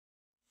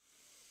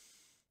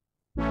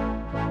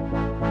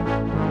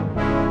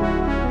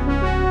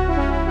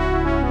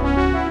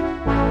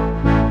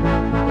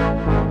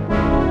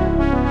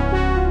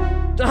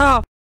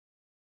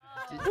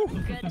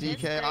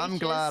DK, I'm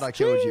glad I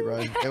killed you, bro.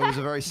 It was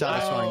a very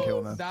satisfying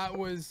kill, man. That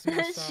was.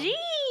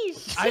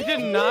 Sheesh. I did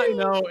not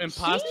know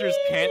imposters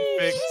can't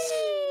fix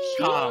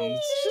comms.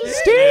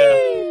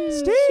 Steve!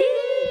 Steve!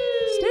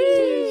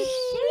 Steve.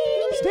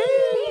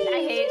 Steve!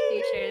 I hate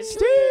features.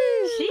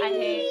 Steve! I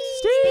hate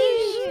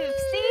Steve!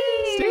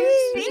 Steve.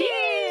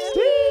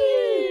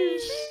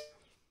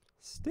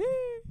 Steve!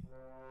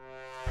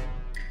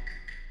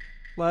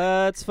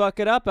 Let's fuck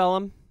it up,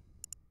 Ellum.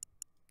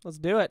 Let's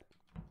do it.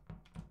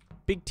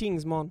 Big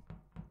tings, mon.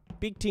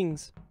 Big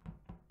tings.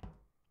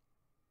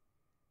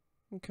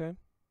 Okay.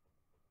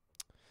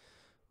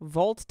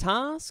 Vault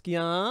task,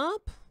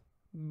 yup.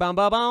 Bum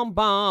ba bum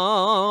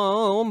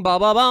bum ba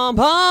ba bum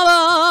ba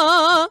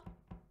ba.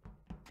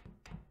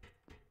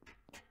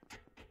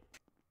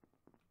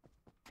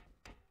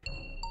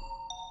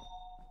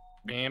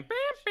 Bam, bam,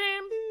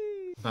 bam.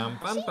 Bum,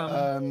 bum,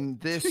 bum.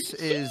 This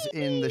is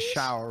in the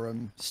shower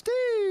room.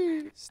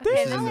 Steve! Steve!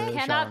 This is in the shower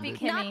Cannot be room.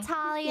 Kimmy. Not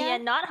Talia. Yeah,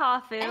 not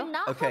Hafu. And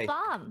not Okay.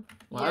 Bomb.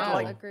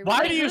 Yeah.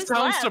 Why do you Who's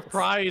sound left?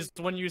 surprised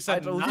when you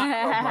said I'd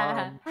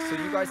not? So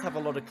you guys have a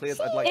lot of clears.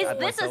 I'd like to Is add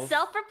this myself. a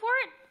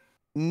self-report?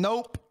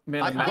 Nope.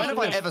 Man, When have I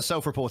imagine ever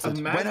self-reported?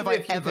 Imagine When have I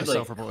if you ever could, like,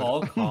 self-reported?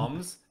 call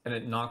comms and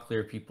it not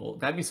clear people.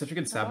 That'd be such a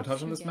good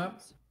sabotage on this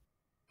map.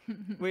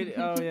 Wait,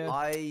 oh yeah.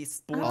 I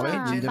spawned Oh,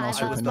 kitchen. you didn't I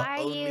also was open the Why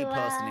are only you,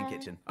 person in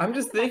kitchen. I'm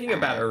just thinking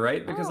about it,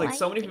 right? Because like why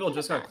so are many you people thinking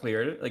just got about it?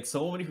 cleared. Like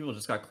so many people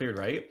just got cleared,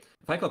 right?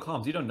 If I call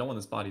comms, you don't know when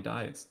this body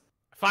dies.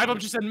 5 of them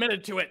just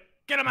admitted to it.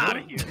 Get him out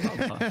of here.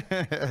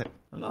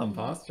 I'm not an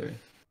imposter.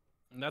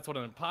 And that's what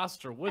an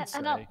imposter would I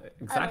say. don't-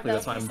 Exactly. know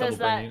That's why if I'm he double says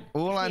that. brainy.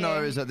 All I know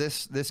Here. is that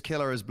this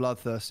killer is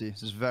bloodthirsty.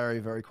 This is very,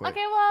 very quick.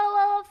 Okay,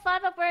 well,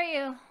 5 up, where are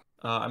you?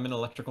 I'm in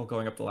electrical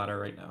going up the ladder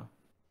right now.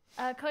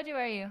 Koji,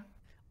 where are you?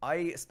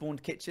 I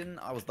spawned kitchen.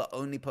 I was the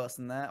only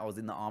person there. I was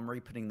in the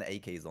armory putting the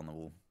AKs on the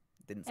wall.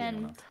 Didn't see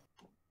anyone And else.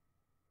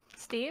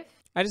 Steve?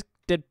 I just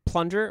did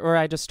plunger, or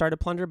I just started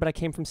plunger, but I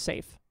came from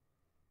safe.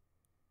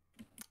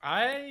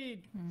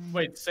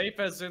 Wait, safe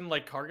as in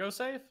like cargo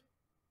safe?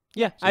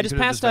 Yeah, So I you just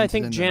could've passed, just I vented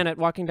think, in there. Janet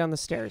walking down the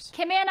stairs.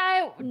 Kimmy and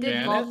I did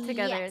Janet? vault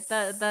together. Yes.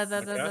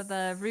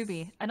 The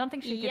Ruby. I don't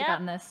think she could have Yep.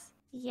 gotten this.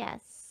 Yes.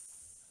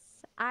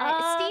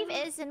 Um,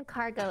 Steve is in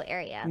cargo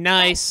area.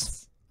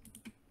 Nice.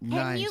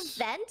 Can you Nice.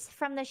 vent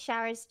from the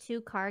showers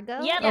to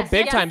cargo? Yep. Oh,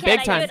 big time, big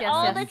I time. do it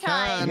all the You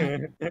time.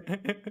 can.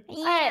 Yeah.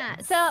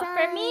 Alright, so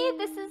for me,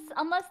 this is,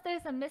 unless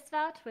there's a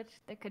misvouch, which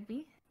there could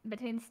be,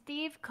 between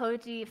Steve,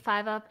 Koji,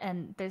 5 up,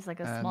 and there's like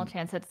a small And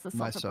chance that it's a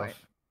self-report.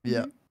 Myself.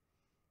 Yeah.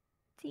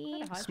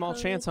 Steve, Small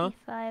chance, huh?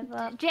 5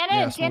 up. Janet,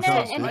 Yeah, small Janet,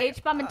 chance, and dude.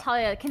 H-Bomb and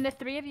Talia, can the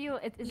 3 of you,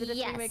 is it a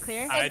Yes. three-way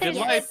clear? I did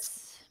Yes.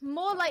 lights.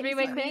 More likely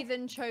Three-way to clear? me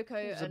than Choco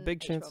There's a and big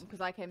chance.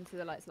 because I came to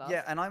the lights last.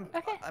 Yeah, and I'm.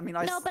 Okay. I mean,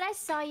 I. No, but I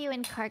saw you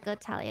in cargo,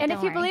 Talia. And if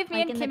don't you worry. believe me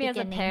Like and in the Kimmy as a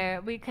beginning.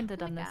 pair, we couldn't have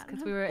done this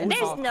because we were There's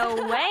involved. No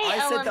way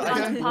I said Ellen that I got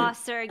didn't-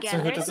 imposter So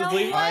again. this There's is no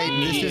Lee.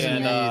 way. This isn't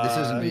And, me. This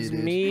isn't me, It's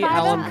dude. me, Five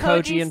Ellum, up,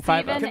 Koji, and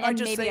 5 Steven, up. Can I and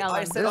just maybe say, I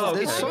Ellen. said, There's- oh,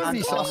 there's okay, so many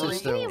I'm sauces sorry.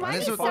 still. Kimmy, And why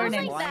this do you is sound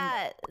fine. like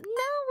that? No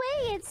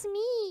way, it's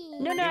me.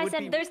 No, It I would said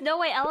be- there's no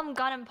way Ellen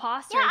got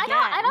imposter Yeah, again.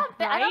 I don't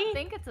right?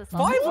 think it's a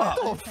Five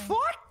self-report. up.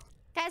 fuck?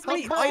 Guys,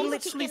 Honey, my I body's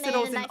literally kicking said I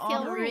was in and in I feel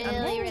armory and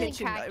really, really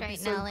kitchen. cracked That'd be right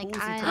so now. Like,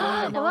 ballsy I to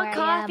don't know What where I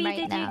coffee am right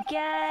did now. you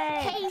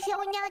get? Hey, so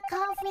when you're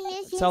coffee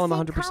is Tell him yes,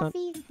 100%.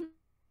 coffee.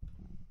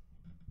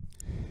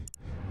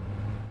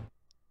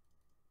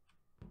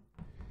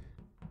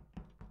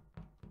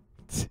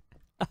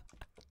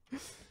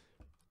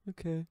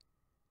 Okay.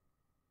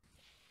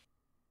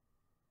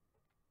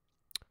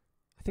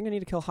 I think I need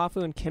to kill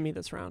Hafu and Kimmy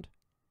this round.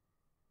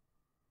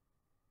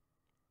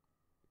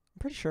 I'm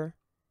pretty sure.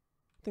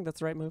 I think that's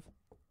the right move.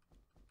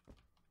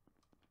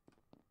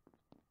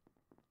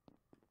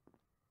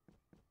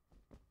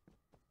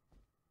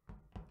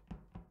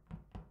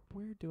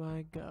 Where do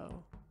I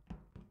go? I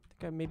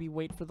think I maybe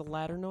wait for the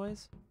ladder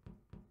noise.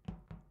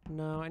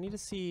 No, I need to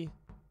see.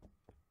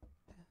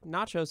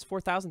 Nachos,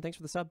 4,000. Thanks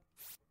for the sub.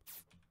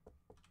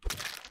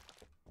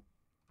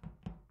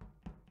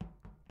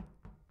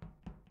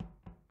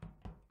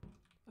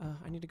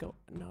 I need to go.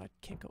 No, I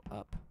can't go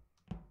up.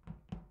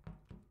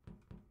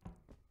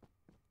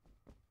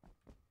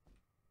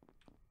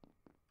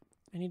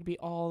 I need to be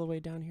all the way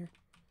down here.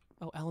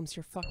 Oh, Ellum's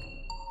here. Fuck.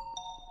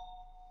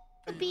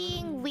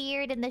 Being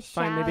weird in the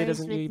showers Fine, maybe it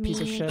isn't with you, piece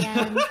of me shit.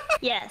 again.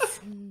 Yes.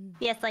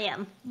 Yes, I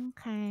am.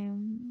 Okay.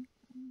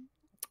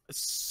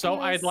 So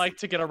I'd like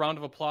to get a round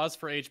of applause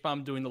for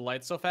H-Bomb doing the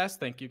lights so fast.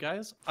 Thank you,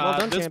 guys. Well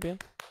done, this, champion.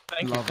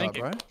 Thank you, Love thank that,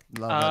 you.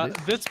 bro. Love that,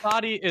 dude. This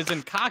body is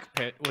in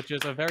cockpit, which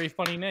is a very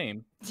funny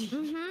name.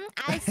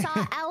 I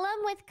saw Ellum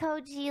with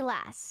Koji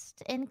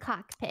last in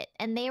cockpit,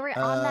 and they were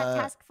on that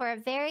task for a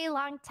very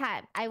long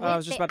time. I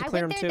was just about to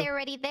clear went him there, too. they were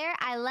already there.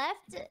 I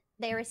left,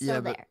 they were still Yeah,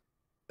 but- there.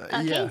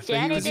 Okay, yeah, but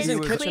Janet he's is in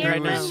kitchen clear right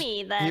for now. me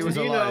He then. was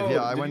Did you alive. know-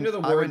 Yeah, I did went. you know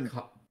the I word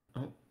went.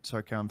 oh,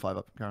 Sorry, Karen, 5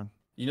 up, Karen.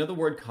 you know the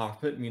word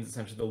cockpit means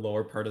essentially the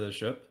lower part of the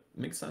ship?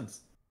 It makes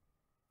sense.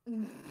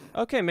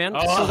 Okay, man.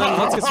 So then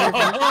let's get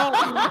started.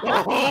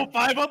 Oh,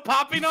 5-up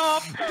popping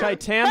up.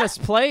 Titanus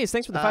plays.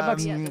 Thanks for the $5.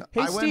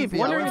 Hey, I went- Steve, yeah,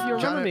 wondering I if you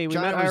went- remember me. We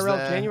met Janet was IRL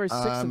there. January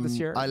 6th of this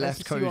year. I Nice left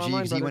to see you Koji online,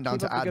 because he brother. went down Keep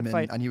to up the good admin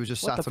fight. and he was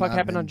just What sat the fuck on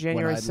happened on admin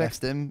January when I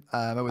left 6th? him.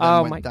 I then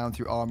Oh went my- down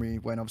through Armory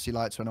when obviously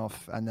lights went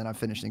off, and then I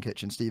finished in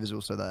kitchen. Steve is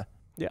also there.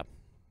 Yeah.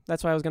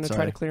 That's why I was going to try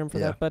Sorry. to clear him for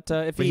Yeah. that. But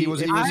if But he, he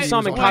was- if he you was- saw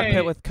him he in was on cockpit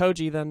admin. with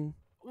Koji, then...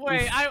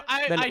 Wait,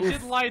 Then I did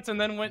oof. lights and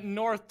then went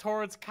north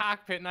towards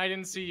cockpit and I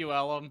didn't see you,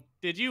 Ellum.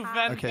 Did you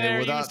vent Okay, there,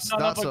 well you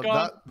son of a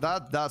gun?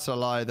 that's a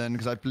lie then,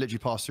 because I literally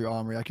passed through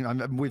Armory.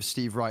 I'm with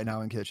Steve right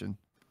now in kitchen.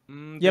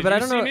 Yeah, Did but I you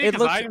don't see know. me? It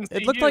 'Cause I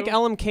didn't looked see like you.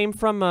 Ellum came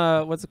from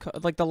what's it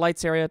called? Like the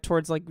lights area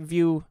towards like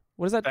view.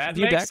 What is that? That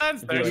view makes deck.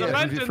 sense. There's a Yeah,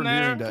 vent in from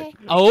there. viewing deck.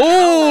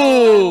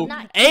 Oh,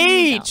 Not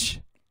Kimmy, though. H.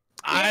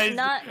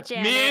 Not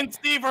Janet. Me and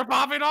Steve are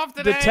popping off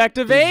today.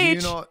 Detective Did H.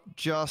 you not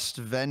just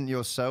vent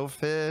yourself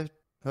here,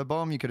 her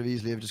bomb? You could have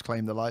easily have just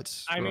claimed the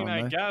lights. I were mean, on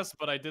I there. guess,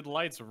 but I did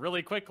lights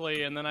really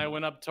quickly, and then I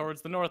went up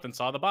towards the north and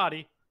saw the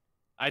body.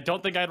 I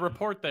don't think I'd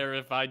report there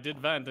if I did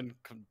vent and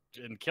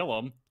kill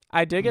him.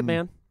 I dig it,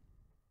 man.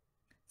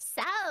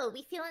 So,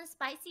 we feeling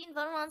spicy and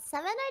voting on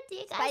 7, or do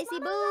you guys Spicy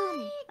wanna,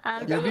 boom.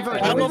 like, You'll be I'm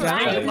voting, I you'll be will voting-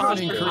 vote you'll be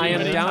voting imposter crew I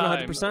am here. down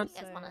anytime. 100%.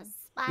 You guys wanna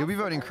You'll be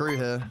spice voting it crew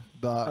here,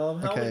 but How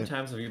okay. many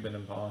times have you been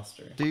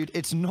imposter? Dude,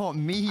 it's not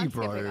me, I'm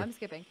bro. skipping. I'm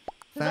skipping.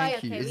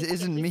 Thank you. It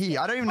isn't me.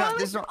 I don't even know. Oh,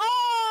 This is not.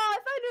 I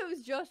thought it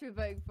was Josh we were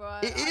voting for.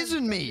 It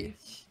isn't me.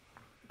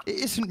 It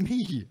isn't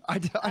me. I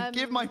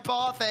give my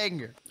bar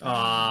thing.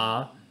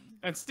 Ah.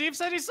 And Steve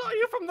said he saw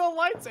you from the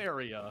lights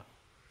area.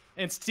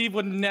 And Steve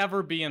would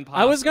never be imposter.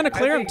 I was gonna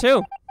clear him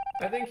too.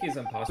 I think he's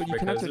imposter But you because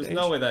connected there's H.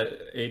 no way that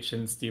H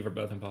and Steve are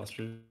both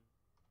imposters.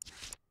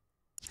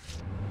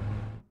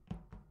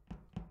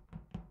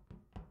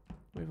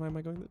 Wait, why am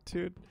I going to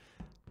dude?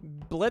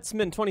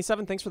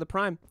 Blitzman27, thanks for the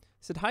prime.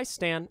 Said, hi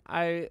Stan,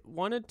 I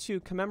wanted to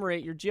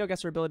commemorate your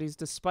GeoGuessr abilities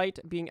despite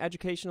being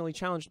educationally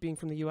challenged being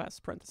from the US,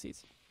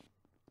 parentheses.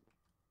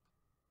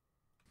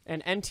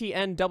 And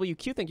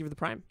NTNWQ, thank you for the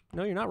prime.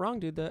 No, you're not wrong,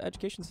 dude. The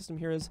education system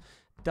here is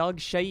dog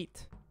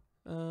shite.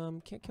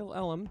 Can't kill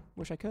Ellum.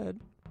 Wish I could.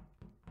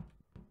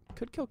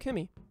 Could kill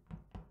Kimmy.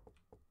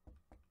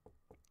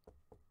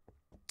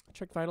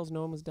 Check vitals,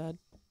 no one was dead.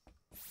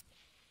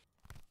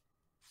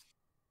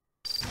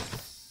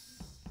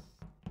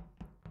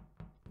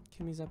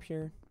 Kimmy's up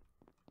here.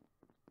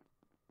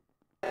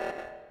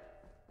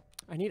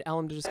 I need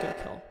Ellum to just get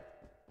a kill.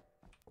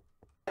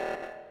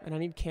 And I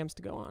need cams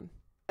to go on.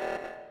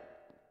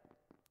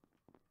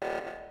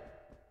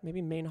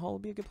 Maybe main hall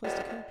would be a good place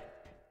to kill.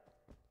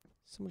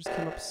 Someone just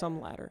came up some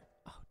ladder.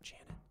 Oh,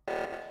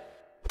 Janet.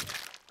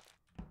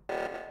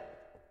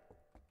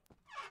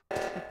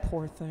 You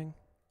poor thing.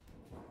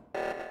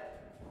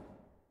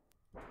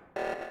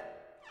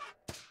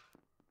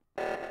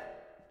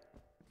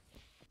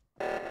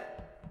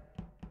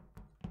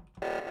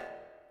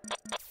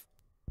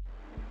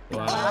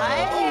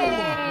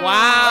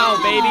 Wow,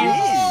 baby.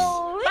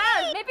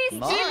 Wow, maybe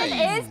Steven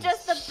is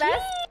just the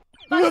best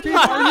fucking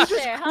monster,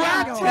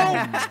 huh?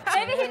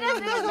 Maybe he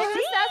just is.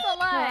 Maybe that's a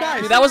lie.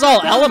 Guys, Dude, that was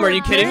all Ellum. Are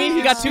you kidding me?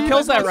 He got 2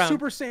 kills that round.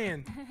 Super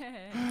Saiyan.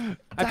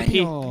 I have to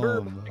pee.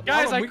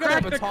 Guys, I we gotta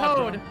have cracked a the talk,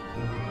 code. bro.